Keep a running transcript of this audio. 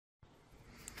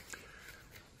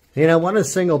You know, one of the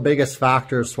single biggest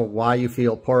factors for why you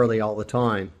feel poorly all the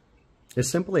time is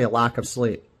simply a lack of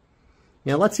sleep.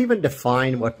 You know, let's even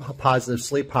define what a positive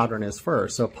sleep pattern is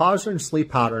first. So positive sleep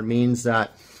pattern means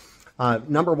that,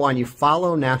 number one, you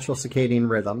follow natural circadian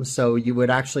rhythms. So you would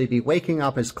actually be waking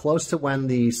up as close to when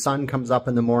the sun comes up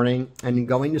in the morning and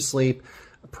going to sleep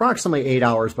approximately 8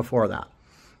 hours before that.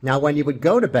 Now, when you would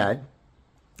go to bed,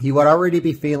 you would already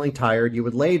be feeling tired. You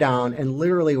would lay down and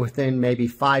literally within maybe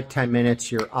 5-10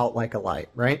 minutes, you're out like a light,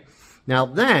 right? Now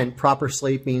then, proper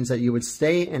sleep means that you would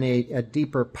stay in a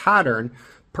deeper pattern.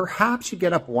 Perhaps you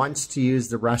get up once to use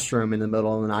the restroom in the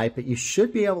middle of the night, but you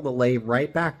should be able to lay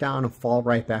right back down and fall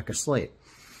right back asleep.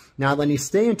 Now, when you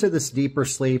stay into this deeper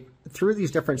sleep through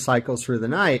these different cycles through the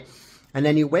night, and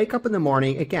then you wake up in the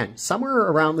morning, again, somewhere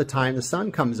around the time the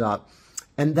sun comes up,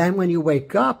 and then when you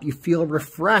wake up, you feel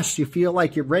refreshed. You feel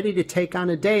like you're ready to take on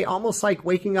a day, almost like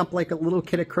waking up like a little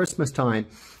kid at Christmas time,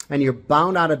 and you're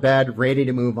bound out of bed, ready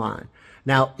to move on.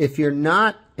 Now, if you're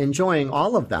not enjoying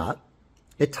all of that,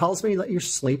 it tells me that your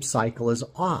sleep cycle is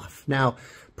off. Now,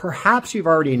 perhaps you've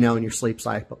already known your sleep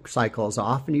cycle is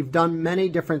off, and you've done many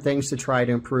different things to try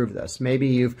to improve this. Maybe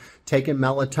you've taken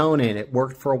melatonin. It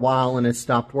worked for a while, and it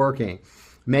stopped working.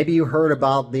 Maybe you heard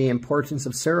about the importance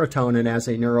of serotonin as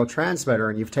a neurotransmitter,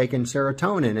 and you've taken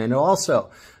serotonin, and it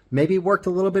also maybe worked a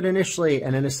little bit initially,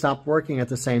 and then it stopped working at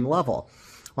the same level.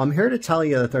 Well, I'm here to tell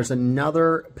you that there's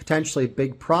another potentially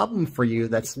big problem for you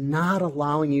that's not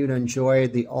allowing you to enjoy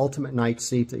the ultimate night's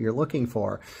sleep that you're looking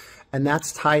for, and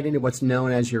that's tied into what's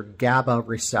known as your GABA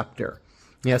receptor.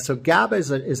 Yeah, so GABA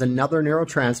is another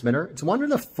neurotransmitter. It's one of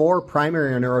the 4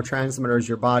 primary neurotransmitters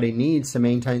your body needs to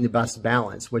maintain the best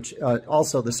balance, which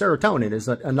also the serotonin is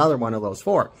another one of those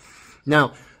 4.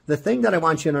 Now, the thing that I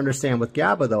want you to understand with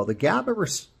GABA, though, the GABA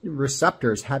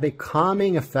receptors have a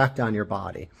calming effect on your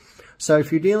body. So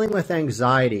if you're dealing with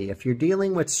anxiety, if you're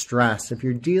dealing with stress, if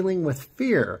you're dealing with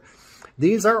fear,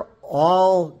 these are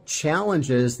all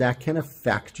challenges that can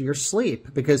affect your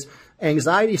sleep, because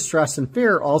anxiety, stress, and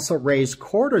fear also raise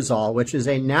cortisol, which is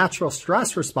a natural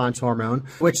stress response hormone,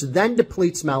 which then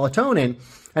depletes melatonin.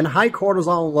 And high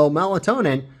cortisol and low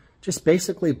melatonin just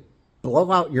basically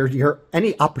blow out your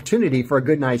any opportunity for a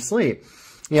good night's sleep.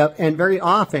 And very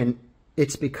often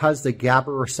it's because the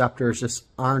GABA receptors just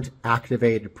aren't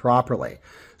activated properly.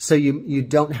 So you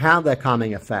don't have that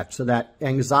calming effect. So that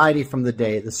anxiety from the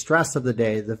day, the stress of the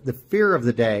day, the fear of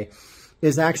the day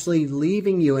is actually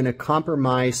leaving you in a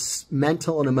compromised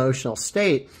mental and emotional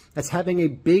state that's having a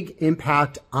big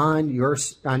impact on your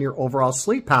overall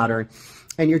sleep pattern,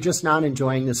 and you're just not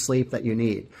enjoying the sleep that you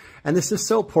need. And this is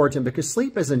so important because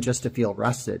sleep isn't just to feel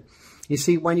rested. You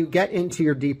see, when you get into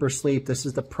your deeper sleep, this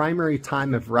is the primary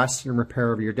time of rest and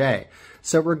repair of your day.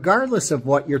 So regardless of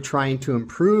what you're trying to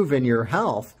improve in your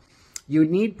health, you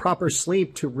need proper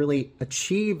sleep to really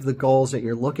achieve the goals that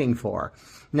you're looking for.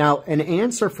 Now, an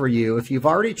answer for you, if you've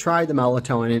already tried the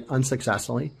melatonin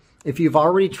unsuccessfully, if you've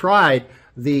already tried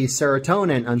the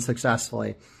serotonin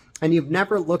unsuccessfully, and you've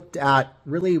never looked at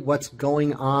really what's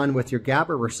going on with your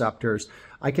GABA receptors,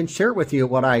 I can share with you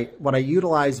what I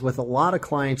utilize with a lot of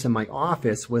clients in my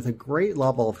office with a great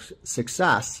level of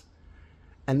success.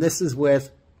 And this is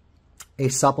with a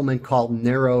supplement called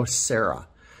Neurocera.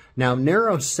 Now,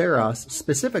 Neurocera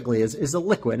specifically is a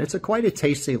liquid. It's quite a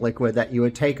tasty liquid that you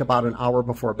would take about an hour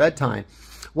before bedtime.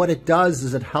 What it does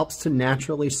is it helps to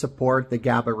naturally support the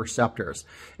GABA receptors.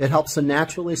 It helps to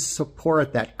naturally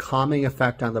support that calming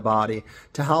effect on the body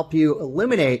to help you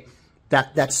eliminate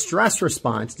that stress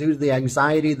response due to the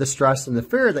anxiety, the stress, and the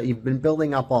fear that you've been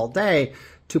building up all day,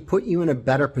 to put you in a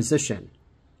better position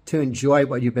to enjoy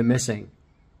what you've been missing,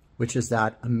 which is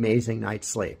that amazing night's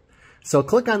sleep. So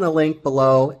click on the link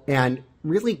below and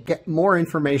really get more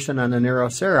information on the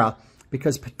Neurocera,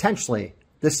 because potentially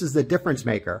this is the difference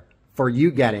maker for you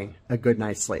getting a good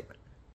night's sleep.